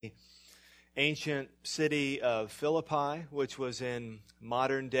ancient city of Philippi, which was in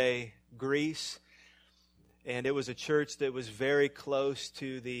modern-day Greece. And it was a church that was very close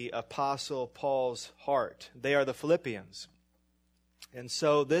to the Apostle Paul's heart. They are the Philippians. And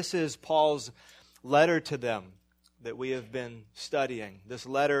so this is Paul's letter to them that we have been studying. This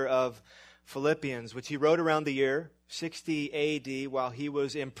letter of Philippians, which he wrote around the year 60 A.D. while he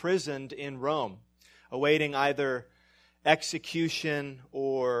was imprisoned in Rome, awaiting either execution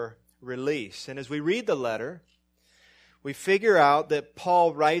or release. And as we read the letter, we figure out that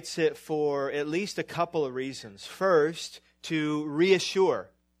Paul writes it for at least a couple of reasons. First, to reassure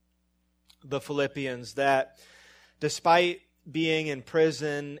the Philippians that despite being in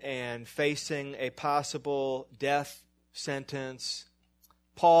prison and facing a possible death sentence,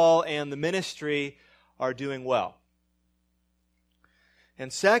 Paul and the ministry are doing well.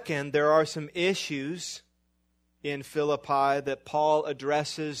 And second, there are some issues in Philippi that Paul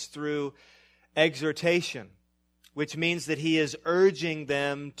addresses through exhortation, which means that he is urging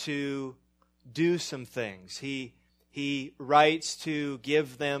them to do some things. He writes to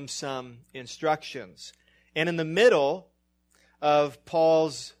give them some instructions. And in the middle of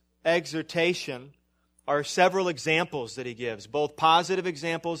Paul's exhortation are several examples that he gives, both positive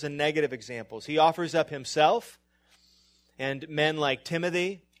examples and negative examples. He offers up himself and men like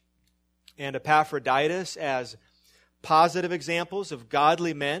Timothy and Epaphroditus as positive examples of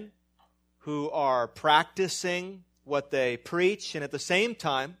godly men who are practicing what they preach. And at the same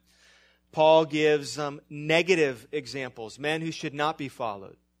time, Paul gives negative examples, men who should not be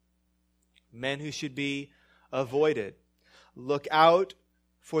followed, men who should be avoided. Look out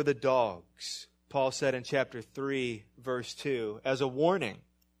for the dogs, Paul said in chapter 3, verse 2, as a warning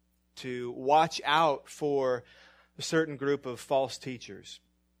to watch out for a certain group of false teachers.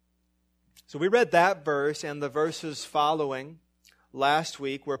 So we read that verse and the verses following last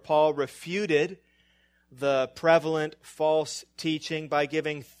week where Paul refuted the prevalent false teaching by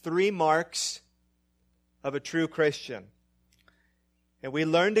giving 3 marks of a true Christian. And we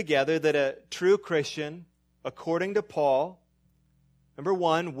learned together that a true Christian, according to Paul, number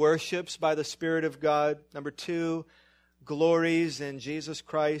 1, worships by the Spirit of God. Number 2, glories in Jesus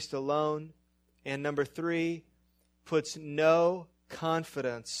Christ alone. And number 3, puts no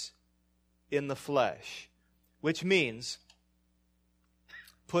confidence in the flesh, which means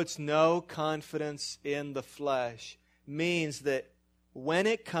puts no confidence in the flesh means that when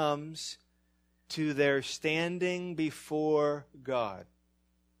it comes to their standing before God,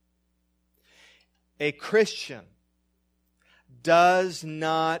 a Christian does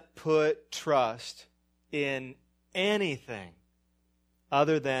not put trust in anything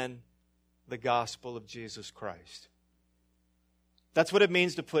other than the gospel of Jesus Christ. That's what it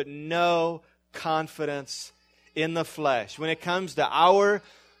means to put no confidence in the flesh. When it comes to our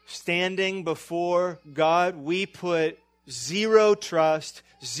standing before God, we put zero trust,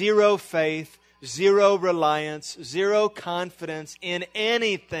 zero faith, zero reliance, zero confidence in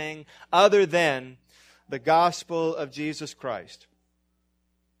anything other than the gospel of Jesus Christ.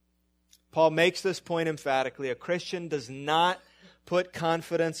 Paul makes this point emphatically. A Christian does not put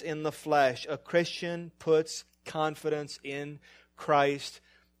confidence in the flesh. A Christian puts confidence in Christ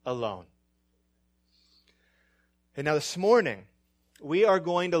alone. And now this morning, we are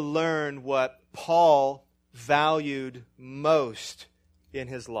going to learn what Paul valued most in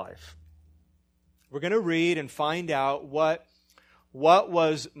his life. We're going to read and find out what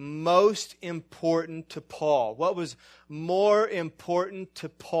was most important to Paul. What was more important to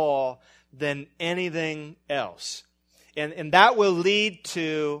Paul than anything else. And that will lead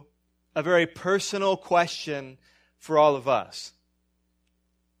to a very personal question for all of us.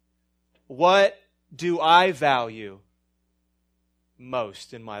 What do I value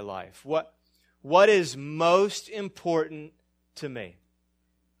most in my life? What is most important to me?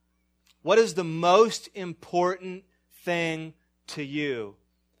 What is the most important thing to you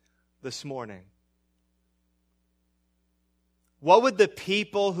this morning? What would the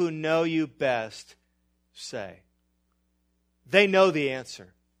people who know you best say? They know the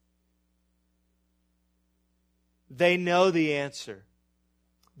answer. They know the answer.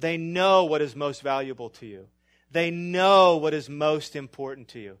 They know what is most valuable to you. They know what is most important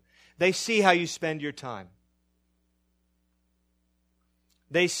to you. They see how you spend your time.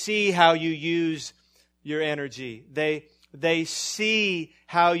 They see how you use your energy. They see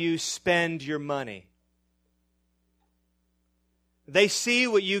how you spend your money. They see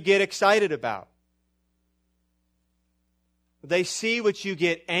what you get excited about. They see what you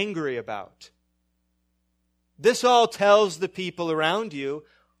get angry about. This all tells the people around you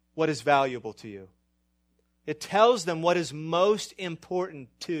what is valuable to you. It tells them what is most important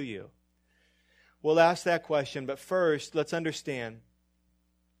to you. We'll ask that question, but first, let's understand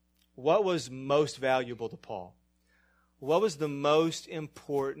what was most valuable to Paul. What was the most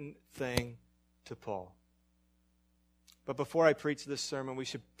important thing to Paul? But before I preach this sermon, we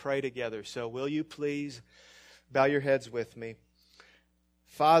should pray together. So will you please bow your heads with me?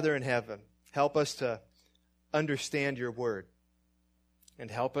 Father in heaven, help us to understand your word and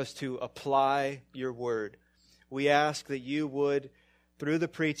help us to apply your word. We ask that you would, through the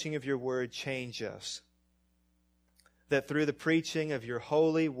preaching of your word, change us. That through the preaching of your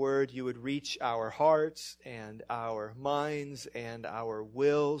holy word, you would reach our hearts and our minds and our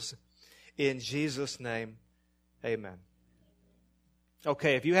wills. In Jesus' name, amen.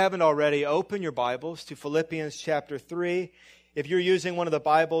 Okay, if you haven't already, open your Bibles to Philippians chapter 3. If you're using one of the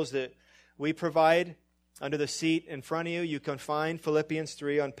Bibles that we provide under the seat in front of you, you can find Philippians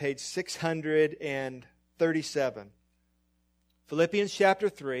 3 on page 637. Philippians chapter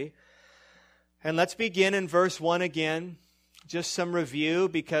 3. And let's begin in verse 1 again. Just some review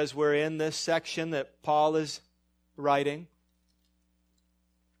because we're in this section that Paul is writing.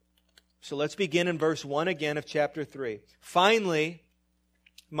 So let's begin in verse 1 again of chapter 3. Finally,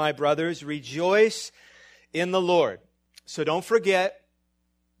 my brothers, rejoice in the Lord. So don't forget,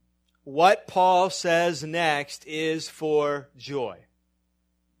 what Paul says next is for joy.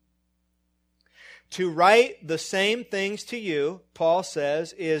 To write the same things to you, Paul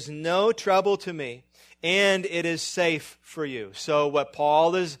says, is no trouble to me, and it is safe for you. So what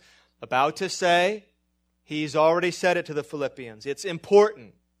Paul is about to say, he's already said it to the Philippians. It's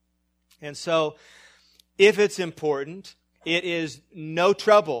important. And so, if it's important, it is no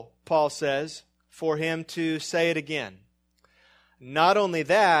trouble, Paul says, for him to say it again. Not only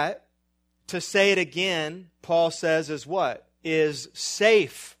that, to say it again, Paul says, is what? Is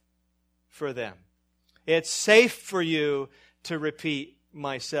safe for them. It's safe for you to repeat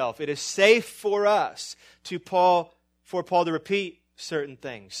myself. It is safe for us for Paul to repeat certain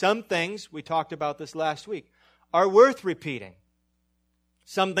things. Some things, we talked about this last week, are worth repeating.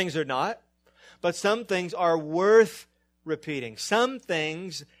 Some things are not, but some things are worth repeating. Some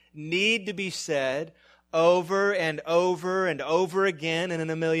things need to be said over and over and over again and in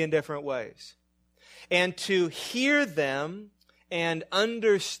a million different ways. And to hear them and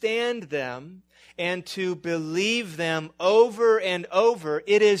understand them and to believe them over and over,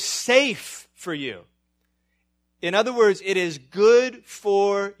 it is safe for you. In other words, it is good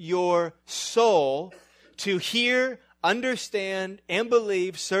for your soul to hear, understand, and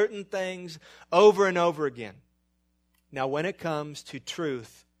believe certain things over and over again. Now, when it comes to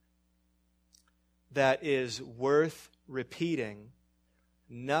truth that is worth repeating,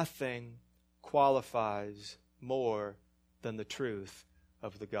 nothing qualifies more than the truth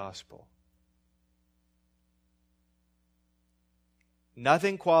of the gospel.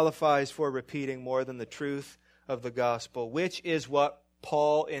 Nothing qualifies for repeating more than the truth of the gospel, which is what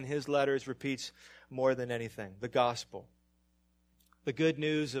Paul in his letters repeats more than anything. The gospel. The good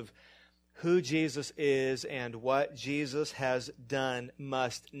news of who Jesus is and what Jesus has done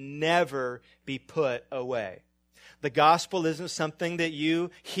must never be put away. The gospel isn't something that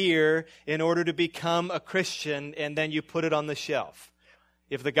you hear in order to become a Christian and then you put it on the shelf.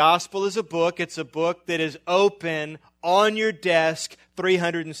 If the gospel is a book, it's a book that is open on your desk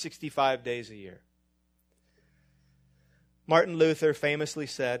 365 days a year. Martin Luther famously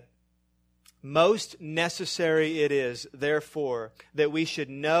said, "Most necessary it is, therefore, that we should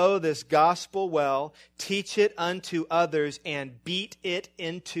know this gospel well, teach it unto others, and beat it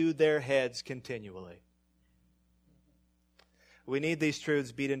into their heads continually." We need these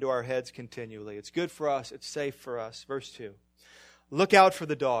truths beat into our heads continually. It's good for us. It's safe for us. Verse 2. Look out for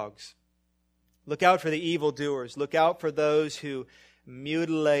the dogs. Look out for the evildoers. Look out for those who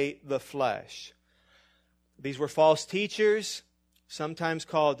mutilate the flesh. These were false teachers, sometimes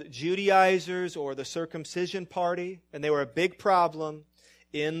called Judaizers or the circumcision party, and they were a big problem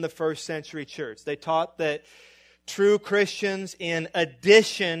in the first century church. They taught that true Christians, in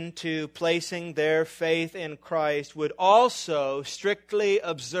addition to placing their faith in Christ, would also strictly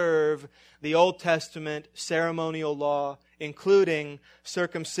observe the Old Testament ceremonial law, including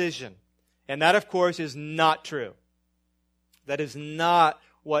circumcision. And that, of course, is not true. That is not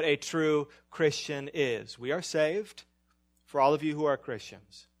what a true Christian is. We are saved, for all of you who are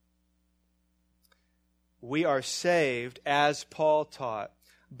Christians. We are saved, as Paul taught,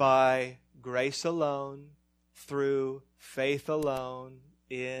 by grace alone, through faith alone,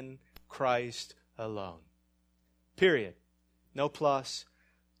 in Christ alone. Period. No plus,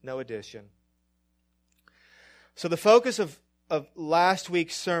 no addition. So the focus of of last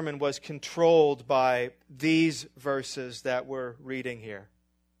week's sermon was controlled by these verses that we're reading here.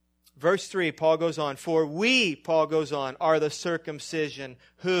 Verse 3, Paul goes on, "For we," Paul goes on, "are the circumcision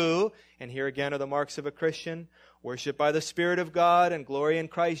who," and here again are the marks of a Christian, "worship by the Spirit of God and glory in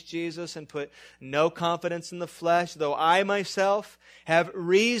Christ Jesus and put no confidence in the flesh, though I myself have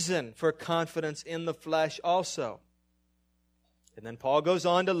reason for confidence in the flesh also." And then Paul goes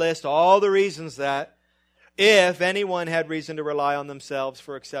on to list all the reasons that if anyone had reason to rely on themselves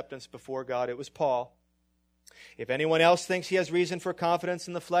for acceptance before God, it was Paul. "If anyone else thinks he has reason for confidence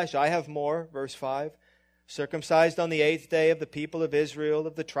in the flesh, I have more." Verse 5. "Circumcised on the 8th day of the people of Israel,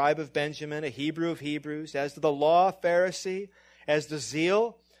 of the tribe of Benjamin, a Hebrew of Hebrews, as to the law, a Pharisee, as to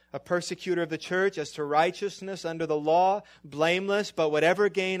zeal, a persecutor of the church, as to righteousness under the law, blameless. But whatever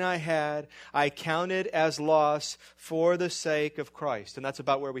gain I had, I counted as loss for the sake of Christ." And that's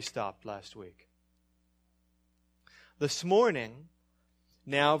about where we stopped last week. This morning,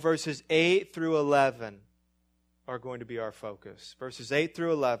 now verses 8 through 11 are going to be our focus. Verses 8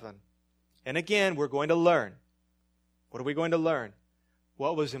 through 11. And again, we're going to learn. What are we going to learn?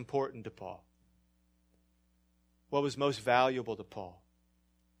 What was important to Paul? What was most valuable to Paul?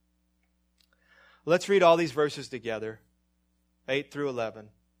 Let's read all these verses together, 8 through 11.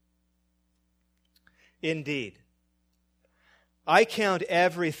 "Indeed, I count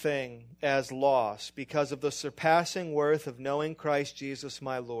everything as loss because of the surpassing worth of knowing Christ Jesus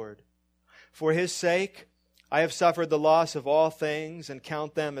my Lord. For His sake, I have suffered the loss of all things and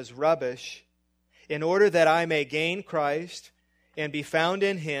count them as rubbish, in order that I may gain Christ and be found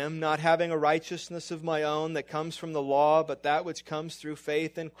in Him, not having a righteousness of my own that comes from the law, but that which comes through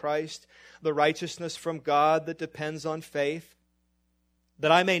faith in Christ, the righteousness from God that depends on faith,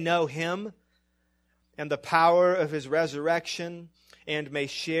 that I may know Him and the power of His resurrection, and may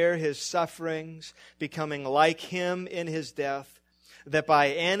share His sufferings, becoming like Him in His death, that by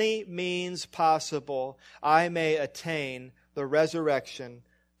any means possible I may attain the resurrection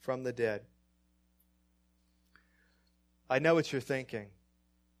from the dead." I know what you're thinking.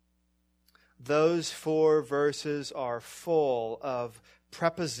 Those 4 verses are full of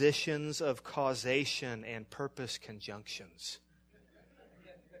prepositions of causation and purpose conjunctions.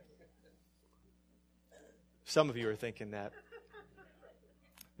 Some of you are thinking that.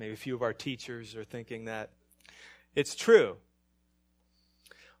 Maybe a few of our teachers are thinking that. It's true.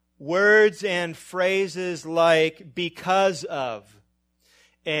 Words and phrases like "because of"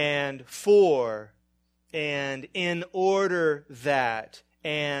 and "for" and "in order that"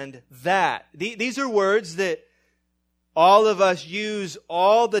 and "that." These are words that all of us use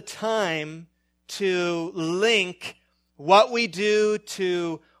all the time to link what we do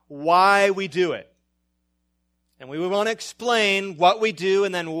to why we do it. And we want to explain what we do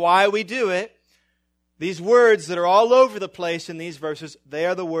and then why we do it. These words that are all over the place in these verses, they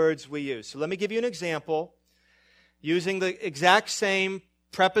are the words we use. So let me give you an example using the exact same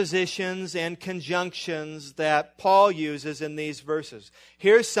prepositions and conjunctions that Paul uses in these verses.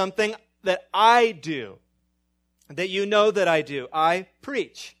 Here's something that I do, that you know that I do. I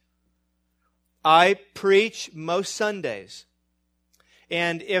preach. I preach most Sundays.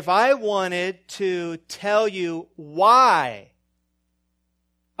 And if I wanted to tell you why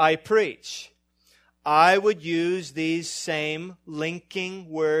I preach, I would use these same linking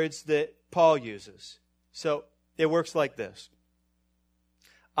words that Paul uses. So it works like this.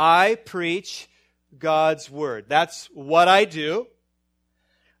 I preach God's Word. That's what I do.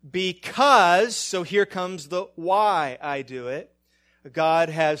 Because, so here comes the why I do it, God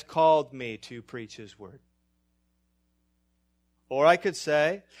has called me to preach His Word. Or I could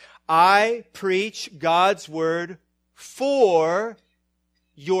say, I preach God's Word for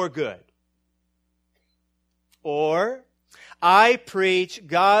your good. Or, I preach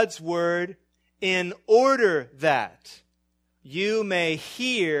God's Word in order that you may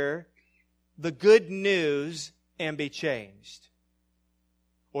hear the good news and be changed.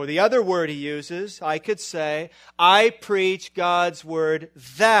 Or the other word he uses, I could say, I preach God's Word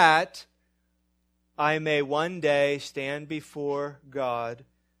that I may one day stand before God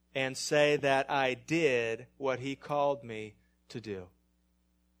and say that I did what He called me to do.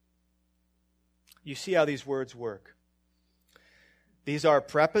 You see how these words work. These are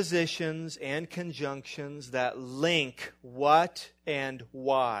prepositions and conjunctions that link what and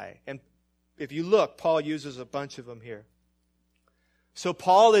why. And if you look, Paul uses a bunch of them here. So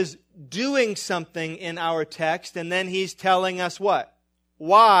Paul is doing something in our text, and then he's telling us what?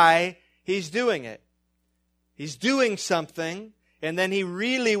 Why he's doing it. He's doing something, and then he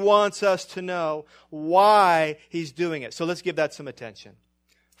really wants us to know why he's doing it. So let's give that some attention.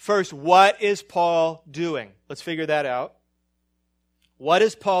 First, what is Paul doing? Let's figure that out. What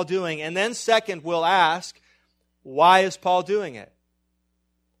is Paul doing? And then second, we'll ask, why is Paul doing it?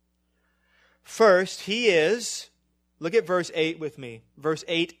 First, he is, look at verse 8 with me, verse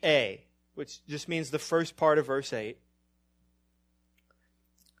 8a, which just means the first part of verse 8.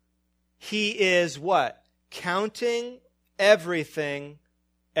 He is what? Counting everything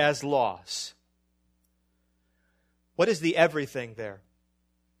as loss. What is the everything there?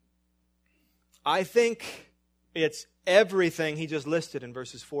 I think it's everything he just listed in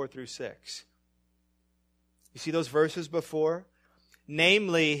verses 4 through 6. You see those verses before?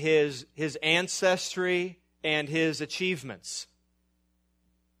 Namely, his ancestry and his achievements.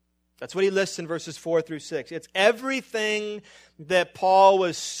 That's what he lists in verses 4 through 6. It's everything that Paul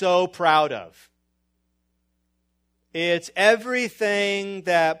was so proud of. It's everything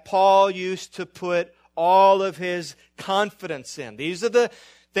that Paul used to put all of his confidence in. These are the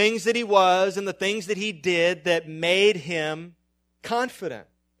things that he was and the things that he did that made him confident.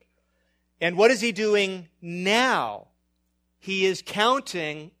 And what is he doing now? He is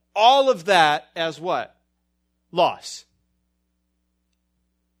counting all of that as what? Loss.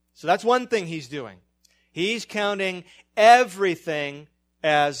 So that's one thing he's doing. He's counting everything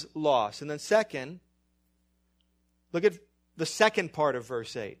as loss. And then second, look at the second part of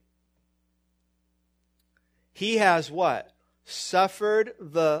verse 8. He has what? Suffered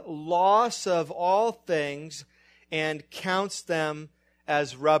the loss of all things and counts them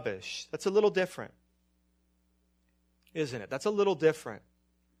as rubbish. That's a little different, isn't it? That's a little different.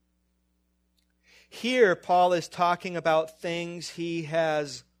 Here, Paul is talking about things he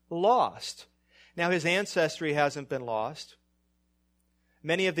has lost. Now, his ancestry hasn't been lost.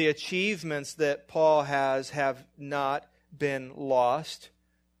 Many of the achievements that Paul has have not been lost.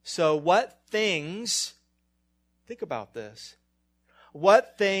 So what things, think about this,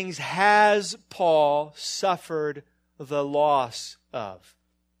 what things has Paul suffered the loss of?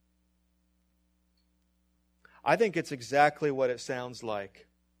 I think it's exactly what it sounds like,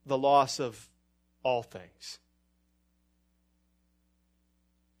 the loss of all things.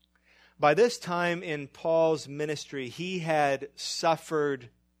 By this time in Paul's ministry, he had suffered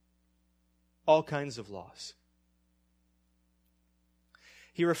all kinds of loss.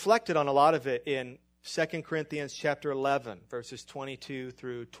 He reflected on a lot of it in 2 Corinthians chapter 11, verses 22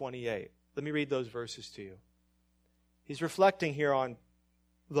 through 28. Let me read those verses to you. He's reflecting here on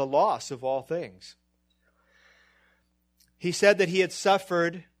the loss of all things. He said that he had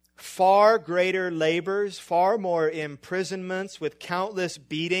suffered far greater labors, far more imprisonments with countless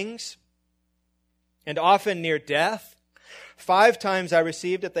beatings, and often near death. 5 times I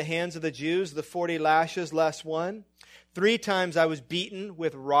received at the hands of the Jews the 40 lashes less one. 3 times I was beaten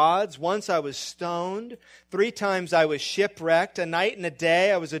with rods. Once I was stoned. 3 times I was shipwrecked. A night and a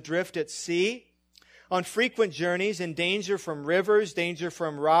day I was adrift at sea. On frequent journeys, in danger from rivers, danger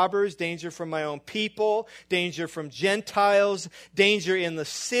from robbers, danger from my own people, danger from Gentiles, danger in the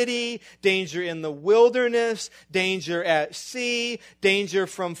city, danger in the wilderness, danger at sea, danger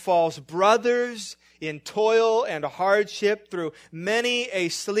from false brothers, in toil and hardship, through many a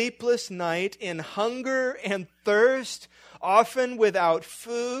sleepless night, in hunger and thirst, often without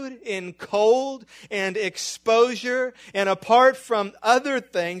food, in cold and exposure. And apart from other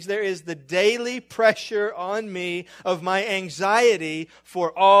things, there is the daily pressure on me of my anxiety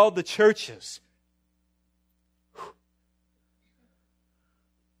for all the churches.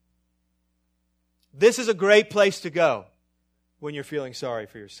 This is a great place to go when you're feeling sorry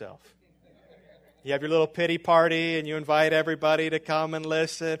for yourself. You have your little pity party and you invite everybody to come and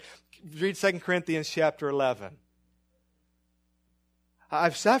listen. Read 2 Corinthians chapter 11.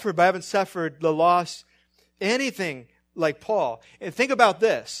 I've suffered, but I haven't suffered the loss, anything like Paul. And think about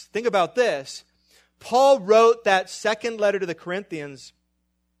this. Think about this. Paul wrote that second letter to the Corinthians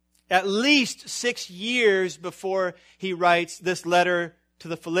at least 6 years before he writes this letter to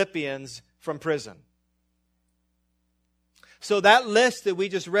the Philippians from prison. So that list that we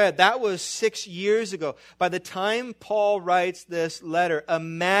just read, that was 6 years ago. By the time Paul writes this letter,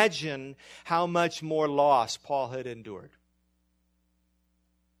 imagine how much more loss Paul had endured.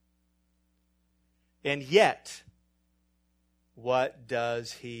 And yet, what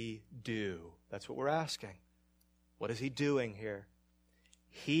does he do? That's what we're asking. What is he doing here?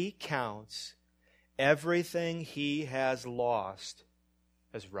 He counts everything he has lost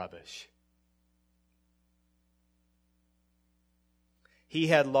as rubbish. He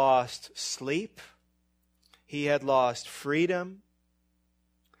had lost sleep. He had lost freedom.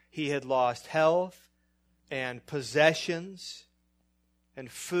 He had lost health and possessions and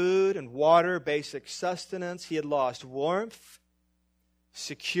food and water, basic sustenance. He had lost warmth,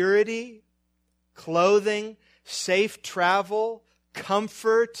 security, clothing, safe travel,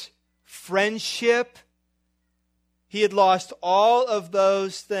 comfort, friendship. He had lost all of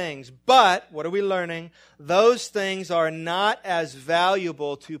those things. But, what are we learning? Those things are not as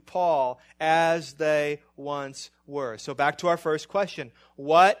valuable to Paul as they once were. So back to our first question.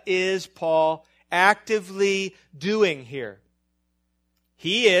 What is Paul actively doing here?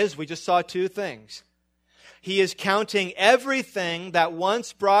 We just saw two things. He is counting everything that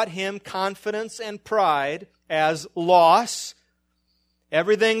once brought him confidence and pride as loss.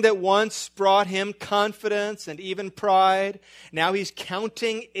 Everything that once brought him confidence and even pride, now he's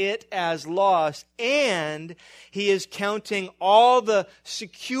counting it as loss, and he is counting all the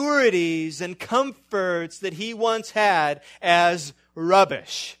securities and comforts that he once had as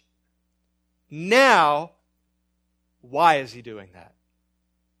rubbish. Now, why is he doing that?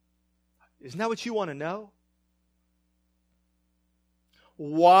 Isn't that what you want to know?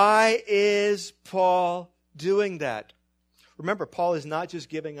 Why is Paul doing that? Remember, Paul is not just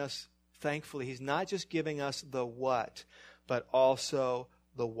giving us, thankfully, he's not just giving us the what, but also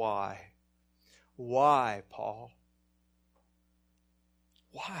the why. Why, Paul?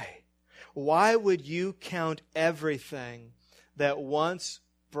 Why? Why would you count everything that once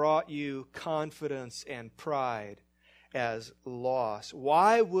brought you confidence and pride as loss?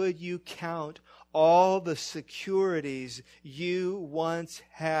 Why would you count all the securities you once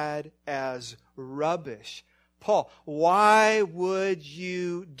had as rubbish? Paul, why would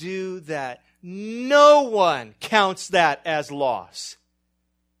you do that? No one counts that as loss.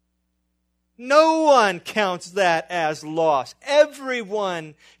 No one counts that as loss.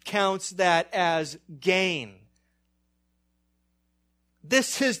 Everyone counts that as gain.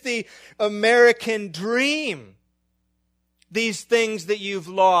 This is the American dream. These things that you've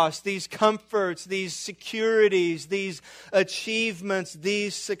lost, these comforts, these securities, these achievements,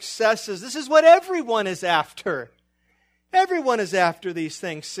 these successes. This is what everyone is after. Everyone is after these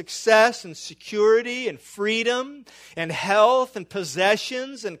things. Success and security and freedom and health and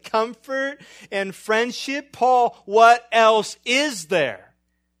possessions and comfort and friendship. Paul, what else is there?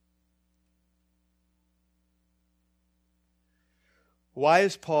 Why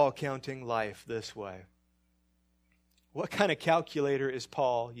is Paul counting life this way? What kind of calculator is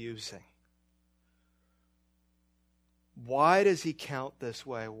Paul using? Why does he count this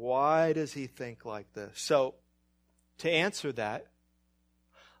way? Why does he think like this? So, to answer that,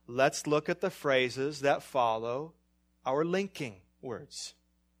 let's look at the phrases that follow our linking words.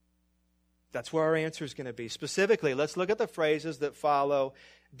 That's where our answer is going to be. Specifically, let's look at the phrases that follow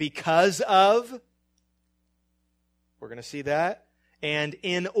because of. We're going to see that. And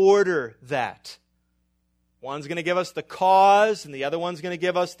in order that. One's going to give us the cause, and the other one's going to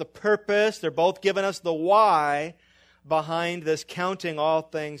give us the purpose. They're both giving us the why behind this counting all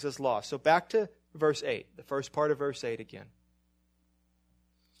things as lost. So back to verse 8, the first part of verse 8 again.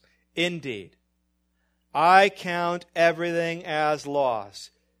 Indeed, I count everything as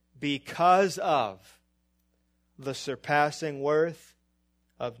loss because of the surpassing worth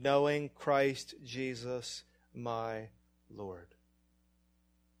of knowing Christ Jesus my Lord.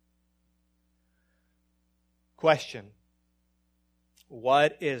 Question: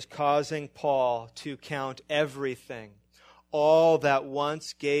 what is causing Paul to count everything, all that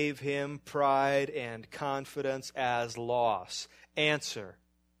once gave him pride and confidence, as loss? Answer: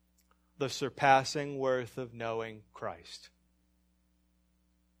 the surpassing worth of knowing Christ.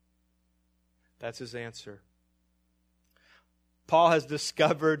 That's his answer. Paul has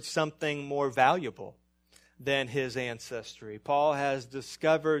discovered something more valuable than his ancestry. Paul has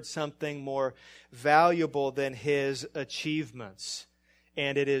discovered something more valuable than his achievements,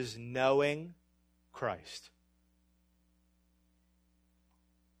 and it is knowing Christ.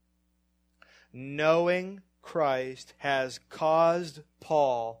 Knowing Christ has caused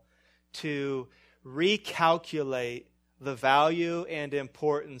Paul to recalculate the value and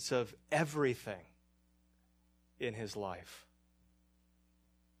importance of everything in his life.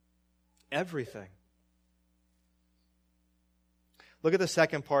 Everything. Look at the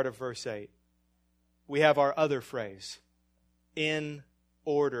second part of verse 8. We have our other phrase, in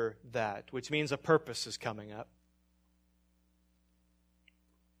order that, which means a purpose is coming up.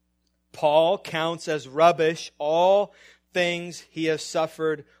 Paul counts as rubbish all things he has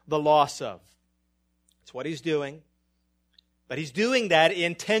suffered the loss of. That's what he's doing. But he's doing that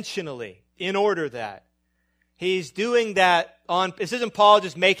intentionally, in order that. He's doing that this isn't Paul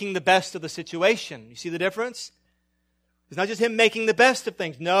just making the best of the situation. You see the difference? It's not just him making the best of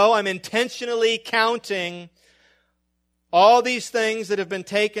things. No, I'm intentionally counting all these things that have been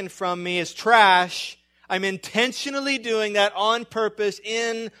taken from me as trash. I'm intentionally doing that on purpose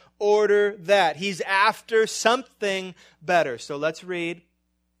in order that. He's after something better. So let's read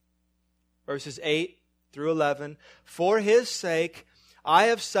verses 8 through 11. For his sake, I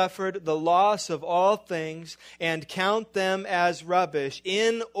have suffered the loss of all things and count them as rubbish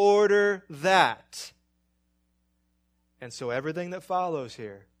in order that. And so everything that follows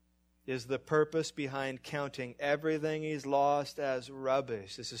here is the purpose behind counting everything he's lost as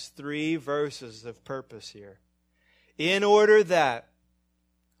rubbish. This is 3 verses of purpose here. In order that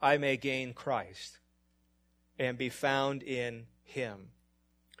I may gain Christ and be found in Him,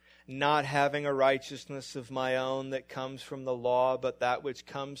 not having a righteousness of my own that comes from the law, but that which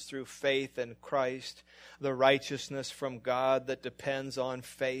comes through faith in Christ, the righteousness from God that depends on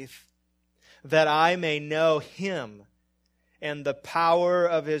faith, that I may know Him and the power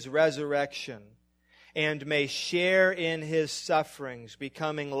of His resurrection, and may share in His sufferings,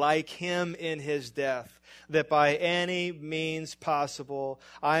 becoming like Him in His death, that by any means possible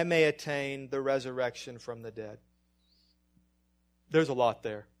I may attain the resurrection from the dead. There's a lot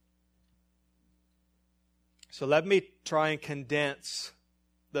there. So let me try and condense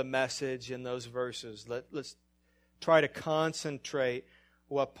the message in those verses. Let's try to concentrate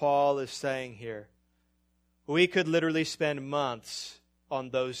what Paul is saying here. We could literally spend months on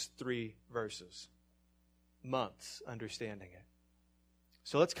those 3 verses. Months understanding it.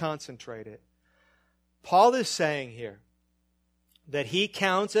 So let's concentrate it. Paul is saying here that he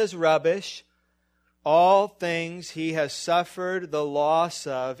counts as rubbish all things he has suffered the loss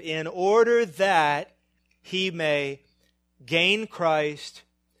of in order that he may gain Christ,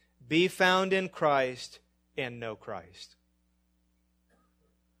 be found in Christ, and know Christ.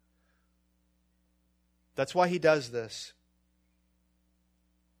 That's why he does this.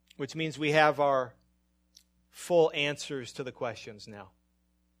 Which means we have our full answers to the questions now.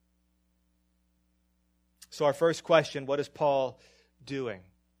 So our first question, what is Paul doing?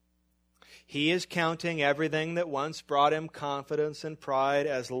 He is counting everything that once brought him confidence and pride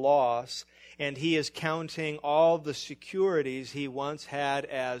as loss, and he is counting all the securities he once had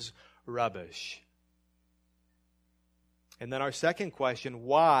as rubbish. And then our second question,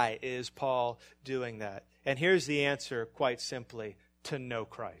 why is Paul doing that? And here's the answer quite simply, to know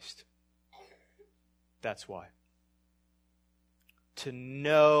Christ. That's why. To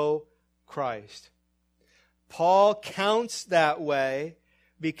know Christ. Paul counts that way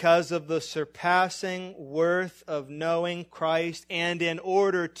because of the surpassing worth of knowing Christ and in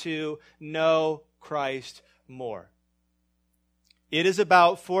order to know Christ more. It is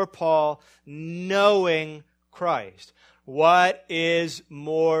about, for Paul, knowing Christ. What is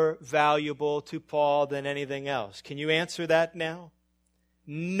more valuable to Paul than anything else? Can you answer that now?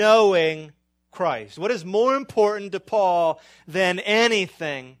 Knowing Christ. What is more important to Paul than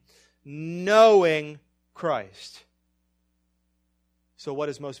anything? Knowing Christ. So what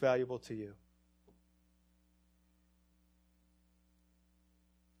is most valuable to you?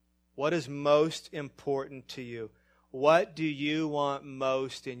 What is most important to you? What do you want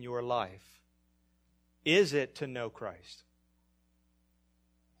most in your life? Is it to know Christ?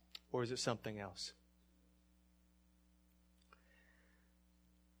 Or is it something else?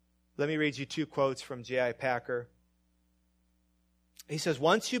 Let me read you 2 quotes from J.I. Packer. He says,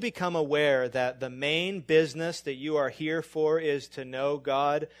 once you become aware that the main business that you are here for is to know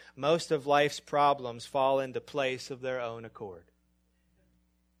God, most of life's problems fall into place of their own accord.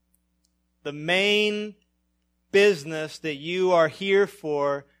 The main business that you are here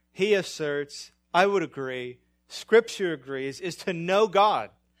for, he asserts, I would agree, Scripture agrees, is to know God.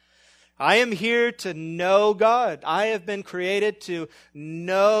 I am here to know God. I have been created to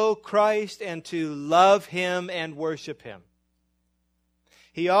know Christ and to love Him and worship Him.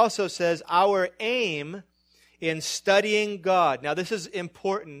 He also says our aim in studying God. Now this is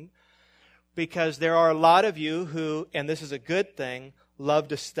important because there are a lot of you who, and this is a good thing, love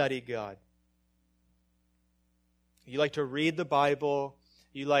to study God. You like to read the Bible.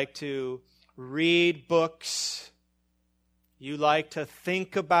 You like to read books. You like to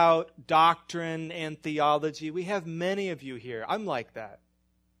think about doctrine and theology. We have many of you here. I'm like that.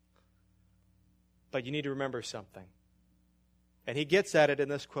 But you need to remember something. And he gets at it in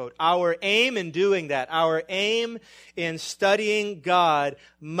this quote. Our aim in doing that, our aim in studying God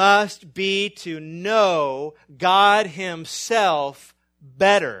must be to know God Himself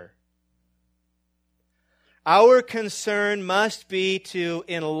better. Our concern must be to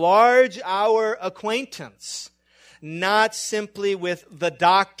enlarge our acquaintance, not simply with the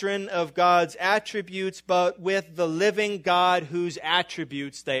doctrine of God's attributes, but with the living God whose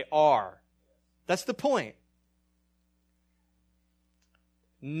attributes they are. That's the point.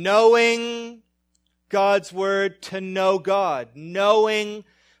 Knowing God's Word to know God. Knowing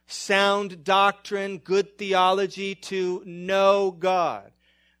sound doctrine, good theology, to know God.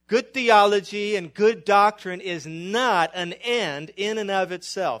 Good theology and good doctrine is not an end in and of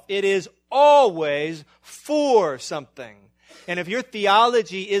itself. It is always for something. And if your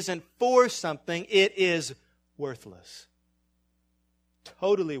theology isn't for something, it is worthless.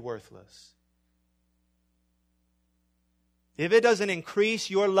 Totally worthless. If it doesn't increase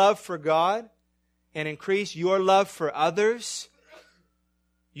your love for God and increase your love for others,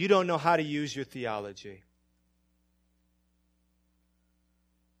 you don't know how to use your theology.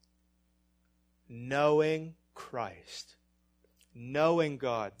 Knowing Christ. Knowing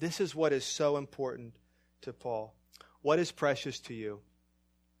God. This is what is so important to Paul. What is precious to you?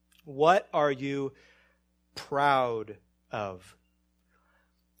 What are you proud of?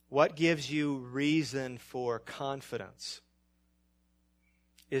 What gives you reason for confidence?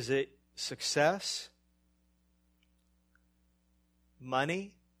 Is it success?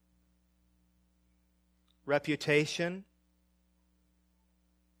 Money? Reputation?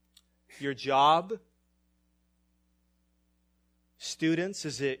 Your job? Students,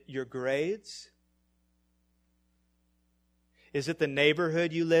 is it your grades? Is it the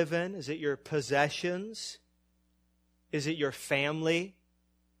neighborhood you live in? Is it your possessions? Is it your family?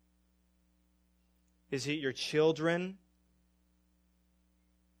 Is it your children?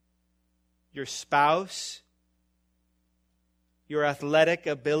 Your spouse? Your athletic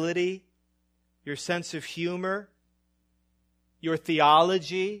ability? Your sense of humor? Your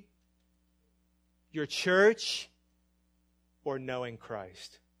theology? Your church? Or knowing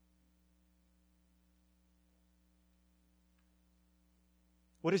Christ?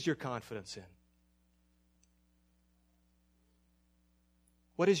 What is your confidence in?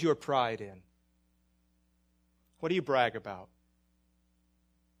 What is your pride in? What do you brag about?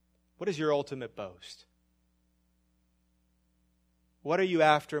 What is your ultimate boast? What are you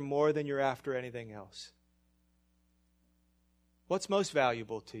after more than you're after anything else? What's most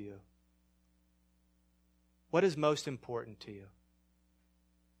valuable to you? What is most important to you?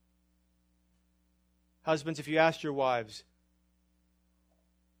 Husbands, if you asked your wives,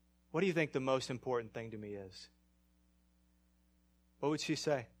 what do you think the most important thing to me is? What would she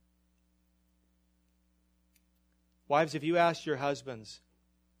say? Wives, if you asked your husbands,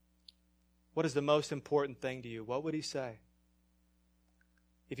 what is the most important thing to you? What would he say?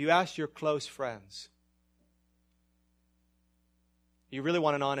 If you asked your close friends, you really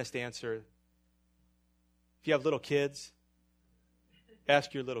want an honest answer. If you have little kids,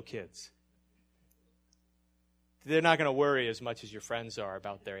 ask your little kids. They're not going to worry as much as your friends are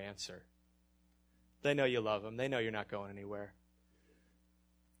about their answer. They know you love them. They know you're not going anywhere.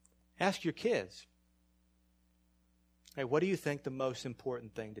 Ask your kids. Hey, what do you think the most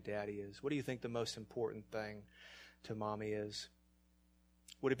important thing to Daddy is? What do you think the most important thing to Mommy is?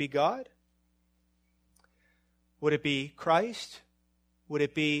 Would it be God? Would it be Christ? Would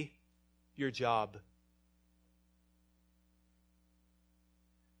it be your job?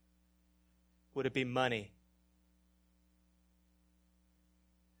 Would it be money?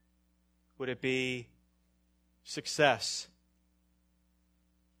 Would it be success?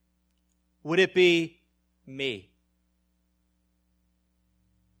 Would it be me?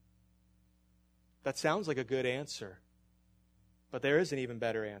 That sounds like a good answer, but there is an even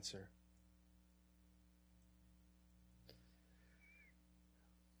better answer.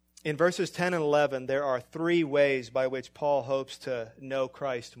 In verses 10 and 11, there are three ways by which Paul hopes to know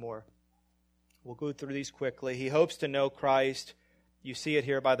Christ more. We'll go through these quickly. He hopes to know Christ. You see it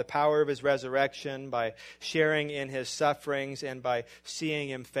here by the power of His resurrection, by sharing in His sufferings, and by seeing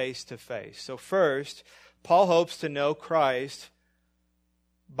Him face to face. So first, Paul hopes to know Christ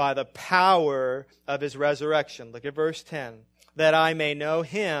by the power of His resurrection. Look at verse 10. That I may know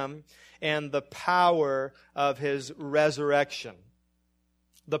Him and the power of His resurrection.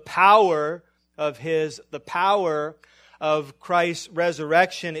 The power of Christ's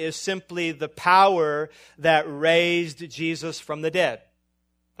resurrection is simply the power that raised Jesus from the dead.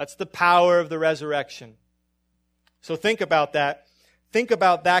 That's the power of the resurrection. So think about that. Think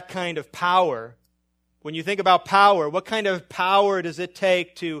about that kind of power. When you think about power, what kind of power does it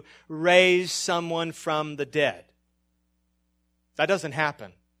take to raise someone from the dead? That doesn't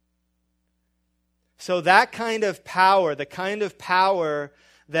happen. So that kind of power, the kind of power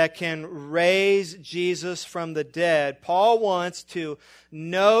that can raise Jesus from the dead, Paul wants to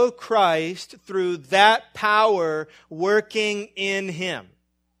know Christ through that power working in him.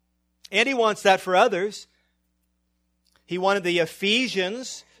 And he wants that for others. He wanted the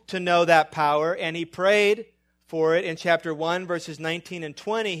Ephesians to know that power, and he prayed for it in chapter 1, verses 19 and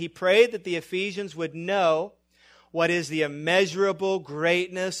 20. He prayed that the Ephesians would know what is the immeasurable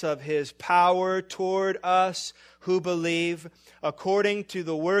greatness of His power toward us who believe, according to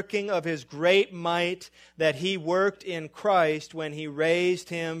the working of His great might that He worked in Christ when He raised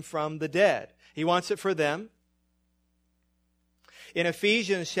Him from the dead. He wants it for them. In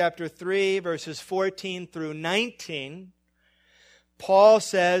Ephesians chapter 3, verses 14 through 19, Paul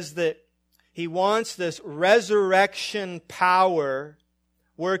says that he wants this resurrection power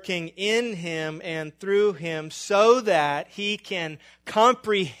working in him and through him so that he can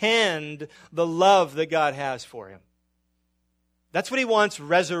comprehend the love that God has for him. That's what he wants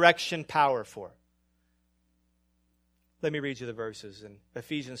resurrection power for. Let me read you the verses in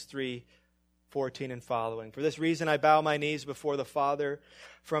Ephesians 3:14 and following. For this reason I bow my knees before the Father,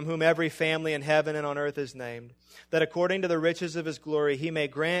 from whom every family in heaven and on earth is named, that according to the riches of His glory He may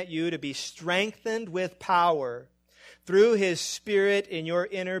grant you to be strengthened with power through His Spirit in your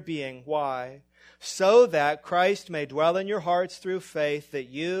inner being. Why? So that Christ may dwell in your hearts through faith, that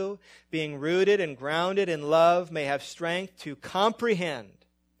you, being rooted and grounded in love, may have strength to comprehend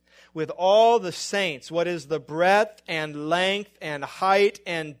with all the saints what is the breadth and length and height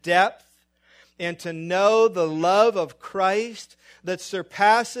and depth, and to know the love of Christ that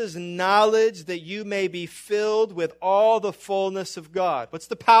surpasses knowledge, that you may be filled with all the fullness of God. What's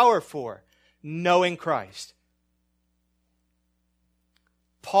the power for? Knowing Christ.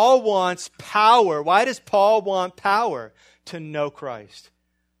 Paul wants power. Why does Paul want power? To know Christ.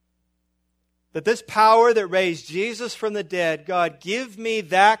 That this power that raised Jesus from the dead, God, give me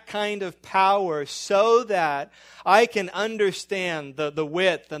that kind of power so that I can understand the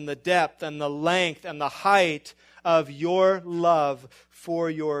width and the depth and the length and the height of your love for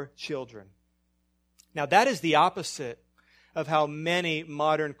your children. Now that is the opposite of how many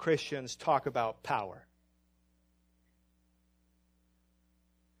modern Christians talk about power.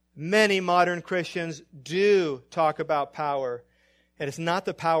 Many modern Christians do talk about power, and it's not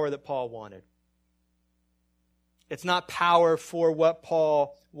the power that Paul wanted. It's not power for what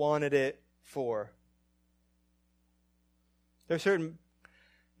Paul wanted it for. There are certain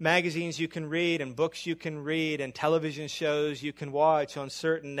magazines you can read and books you can read and television shows you can watch on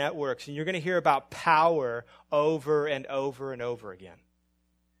certain networks, and you're going to hear about power over and over and over again.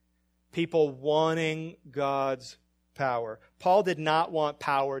 People wanting God's power. Paul did not want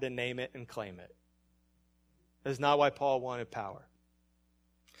power to name it and claim it. That is not why Paul wanted power.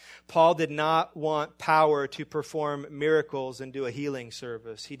 Paul did not want power to perform miracles and do a healing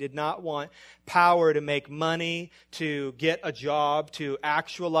service. He did not want power to make money, to get a job, to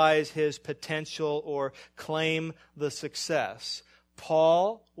actualize his potential or claim the success.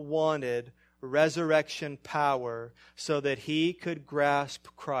 Paul wanted resurrection power so that he could grasp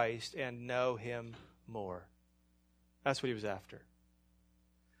Christ and know Him more. That's what he was after.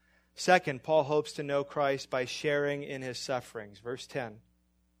 Second, Paul hopes to know Christ by sharing in His sufferings. Verse 10.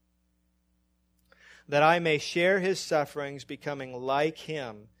 That I may share His sufferings, becoming like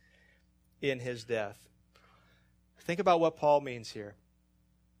Him in His death. Think about what Paul means here.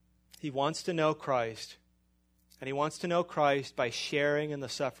 He wants to know Christ, and he wants to know Christ by sharing in the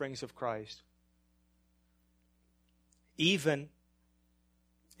sufferings of Christ. Even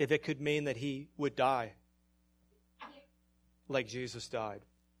if it could mean that he would die like Jesus died.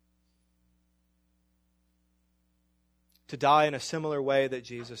 To die in a similar way that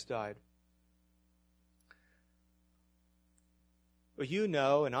Jesus died. But you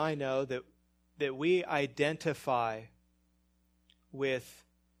know, and I know, that we identify with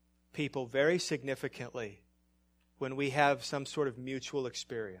people very significantly when we have some sort of mutual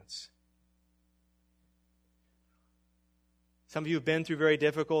experience. Some of you have been through very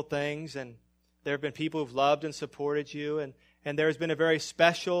difficult things, and there have been people who've loved and supported you, and there has been a very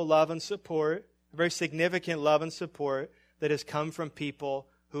special love and support, a very significant love and support that has come from people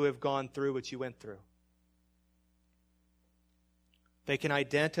who have gone through what you went through. They can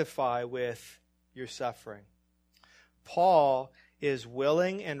identify with your suffering. Paul is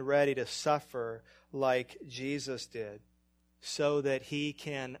willing and ready to suffer like Jesus did so that he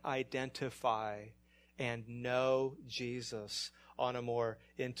can identify and know Jesus on a more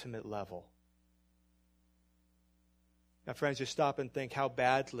intimate level. Now, friends, just stop and think, how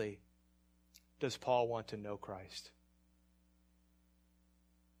badly does Paul want to know Christ?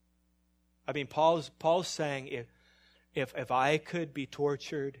 I mean, Paul's saying, if I could be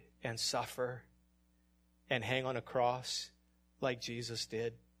tortured and suffer and hang on a cross like Jesus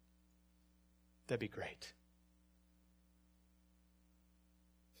did, that'd be great.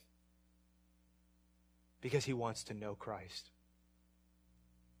 Because he wants to know Christ.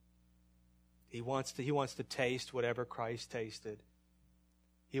 He wants to taste whatever Christ tasted.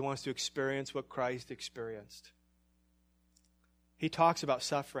 He wants to experience what Christ experienced. He talks about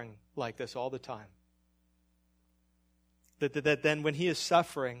suffering like this all the time. That then when he is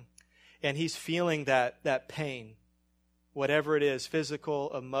suffering and he's feeling that pain, whatever it is,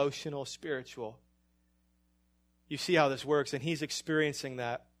 physical, emotional, spiritual, you see how this works, and he's experiencing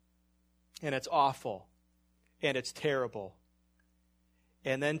that, and it's awful, and it's terrible.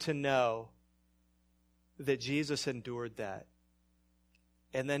 And then to know that Jesus endured that,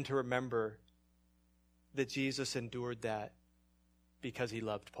 and then to remember that Jesus endured that because he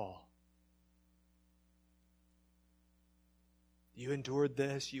loved Paul. You endured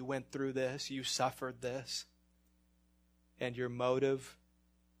this, you went through this, you suffered this, and your motive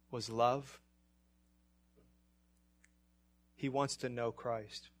was love. He wants to know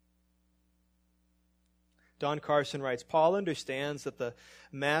Christ. Don Carson writes, Paul understands that the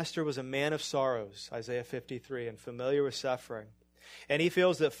Master was a man of sorrows, Isaiah 53, and familiar with suffering. And he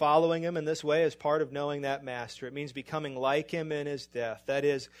feels that following him in this way is part of knowing that Master. It means becoming like him in his death. That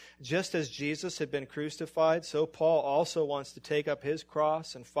is, just as Jesus had been crucified, so Paul also wants to take up his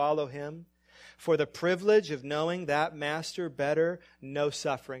cross and follow him. For the privilege of knowing that Master better, no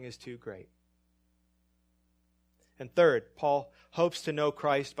suffering is too great. And third, Paul hopes to know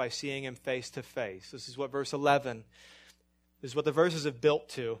Christ by seeing him face to face. This is what verse 11, this is what the verses have built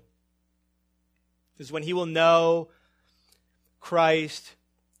to. This is when he will know Christ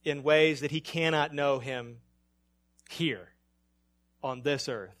in ways that he cannot know him here on this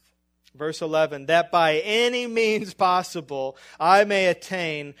earth. Verse 11, that by any means possible I may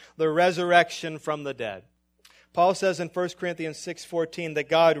attain the resurrection from the dead. Paul says in 1 Corinthians 6:14 that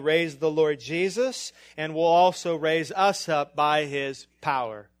God raised the Lord Jesus and will also raise us up by his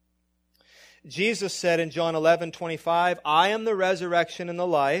power. Jesus said in John 11:25, I am the resurrection and the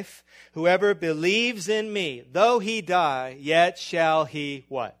life. Whoever believes in me, though he die, yet shall he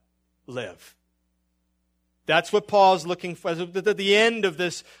what? Live. That's what Paul's looking for. At the end of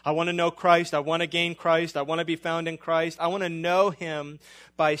this, I want to know Christ. I want to gain Christ. I want to be found in Christ. I want to know him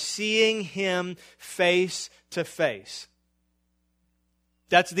by seeing him face to face.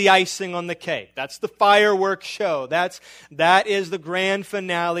 That's the icing on the cake. That's the fireworks show. That is the grand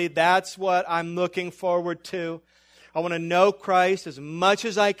finale. That's what I'm looking forward to. I want to know Christ as much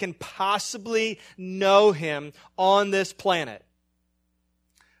as I can possibly know him on this planet.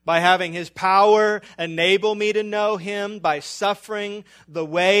 By having his power enable me to know him, by suffering the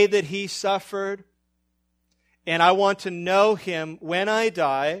way that he suffered. And I want to know him when I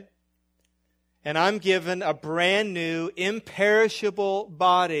die. And I'm given a brand new, imperishable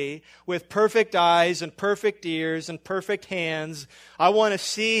body with perfect eyes and perfect ears and perfect hands. I want to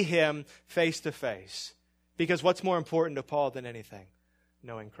see him face to face. Because what's more important to Paul than anything?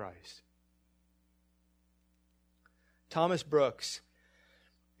 Knowing Christ. Thomas Brooks,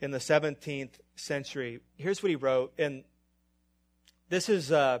 in the 17th century, here's what he wrote. And this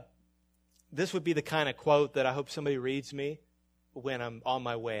would be the kind of quote that I hope somebody reads me when I'm on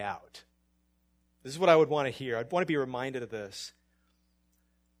my way out. This is what I would want to hear. I'd want to be reminded of this.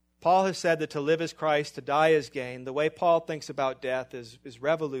 Paul has said that to live is Christ, to die is gain. The way Paul thinks about death is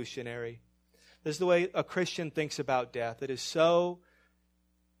revolutionary. This is the way a Christian thinks about death. It is so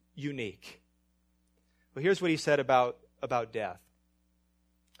unique. Well, here's what he said about death.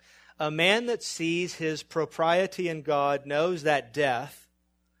 A man that sees his propriety in God knows that death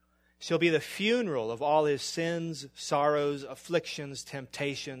shall be the funeral of all his sins, sorrows, afflictions,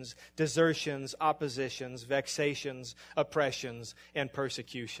 temptations, desertions, oppositions, vexations, oppressions, and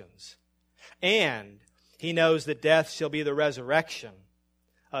persecutions. And he knows that death shall be the resurrection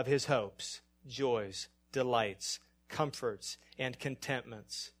of his hopes, joys, delights, comforts, and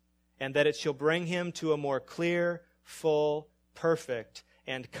contentments, and that it shall bring him to a more clear, full, perfect,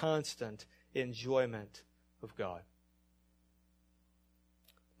 and constant enjoyment of God.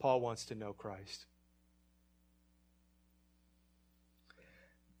 Paul wants to know Christ.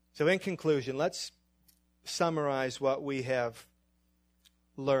 So in conclusion, let's summarize what we have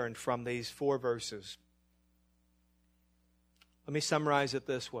learned from these 4 verses. Let me summarize it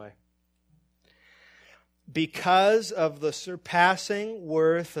this way. Because of the surpassing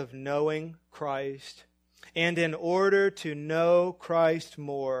worth of knowing Christ, and in order to know Christ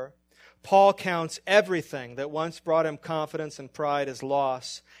more, Paul counts everything that once brought him confidence and pride as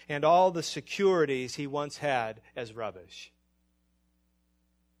loss, and all the securities he once had as rubbish.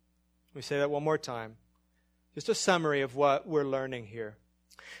 Let me say that one more time. Just a summary of what we're learning here.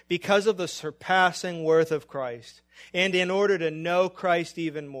 Because of the surpassing worth of Christ, and in order to know Christ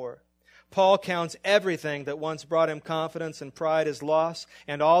even more, Paul counts everything that once brought him confidence and pride as loss,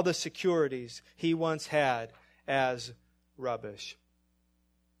 and all the securities he once had as rubbish.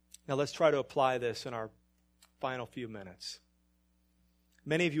 Now let's try to apply this in our final few minutes.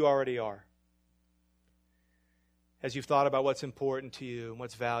 Many of you already are. As you've thought about what's important to you and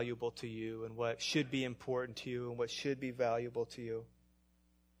what's valuable to you and what should be important to you and what should be valuable to you.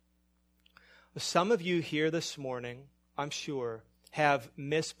 Some of you here this morning, I'm sure, have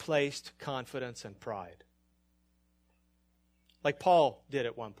misplaced confidence and pride. Like Paul did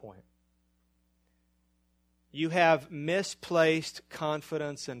at one point. You have misplaced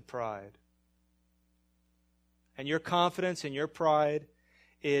confidence and pride. And your confidence and your pride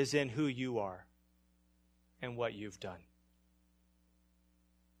is in who you are and what you've done.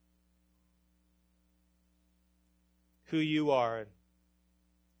 Who you are, and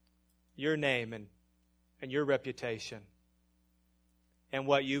your name and your reputation, and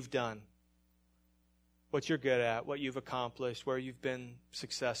what you've done, what you're good at, what you've accomplished, where you've been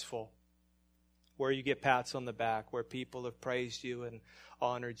successful, where you get pats on the back, where people have praised you and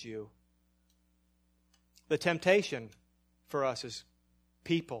honored you. The temptation for us as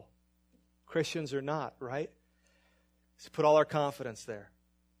people, Christians or not, right? Is to put all our confidence there.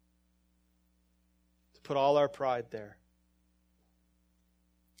 To put all our pride there.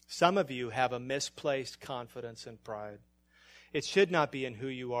 Some of you have a misplaced confidence and pride. It should not be in who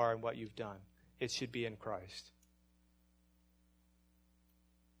you are and what you've done. It should be in Christ.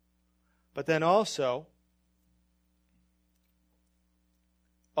 But then also,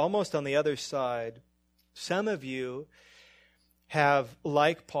 almost on the other side, some of you have,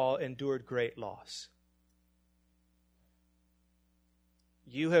 like Paul, endured great loss.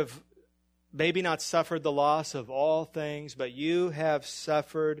 You have maybe not suffered the loss of all things, but you have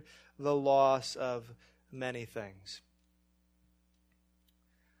suffered the loss of many things.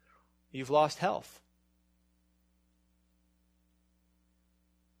 You've lost health.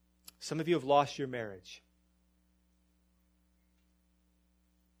 Some of you have lost your marriage.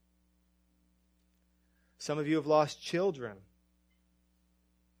 Some of you have lost children.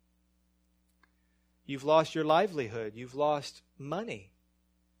 You've lost your livelihood. You've lost money.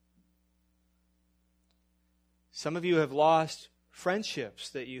 Some of you have lost friendships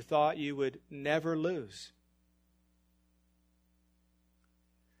that you thought you would never lose.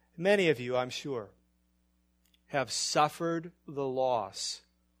 Many of you, I'm sure, have suffered the loss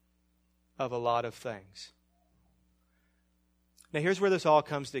of a lot of things. Now, here's where this all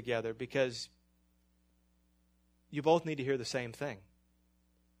comes together, because you both need to hear the same thing.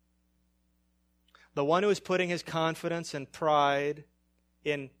 The one who is putting his confidence and pride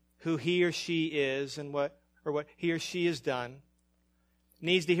in who he or she is and what he or she has done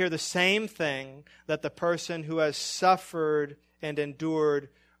needs to hear the same thing that the person who has suffered and endured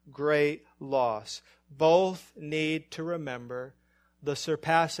great loss. Both need to remember the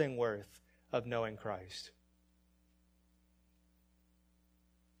surpassing worth of knowing Christ.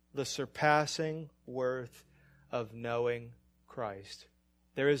 The surpassing worth of knowing Christ.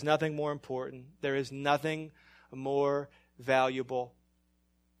 There is nothing more important. There is nothing more valuable.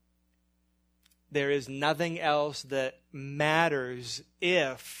 There is nothing else that matters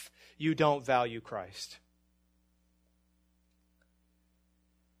if you don't value Christ.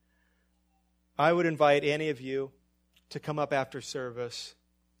 I would invite any of you to come up after service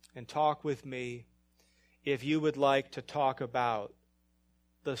and talk with me if you would like to talk about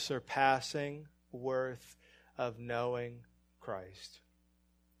the surpassing worth of knowing Christ.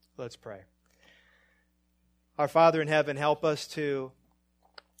 Let's pray. Our Father in heaven, help us to,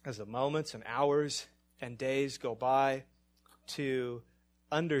 as the moments and hours and days go by, to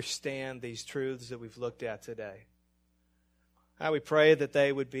understand these truths that we've looked at today. We pray that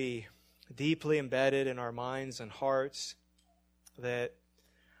they would be deeply embedded in our minds and hearts, that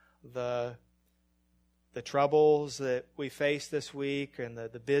the troubles that we face this week and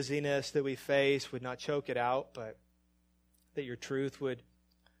the busyness that we face would not choke it out, but that your truth would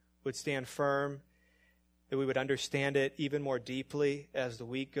stand firm, that we would understand it even more deeply as the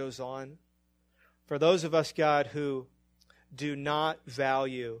week goes on. For those of us, God, who do not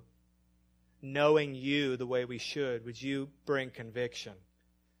value knowing you the way we should, would you bring conviction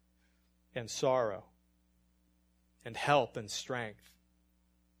and sorrow and help and strength?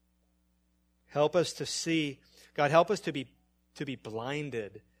 Help us to see, God, help us to be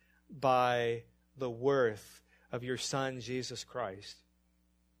blinded by the worth of your Son, Jesus Christ,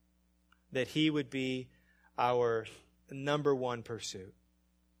 that He would be our number one pursuit.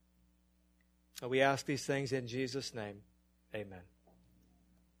 We ask these things in Jesus' name. Amen.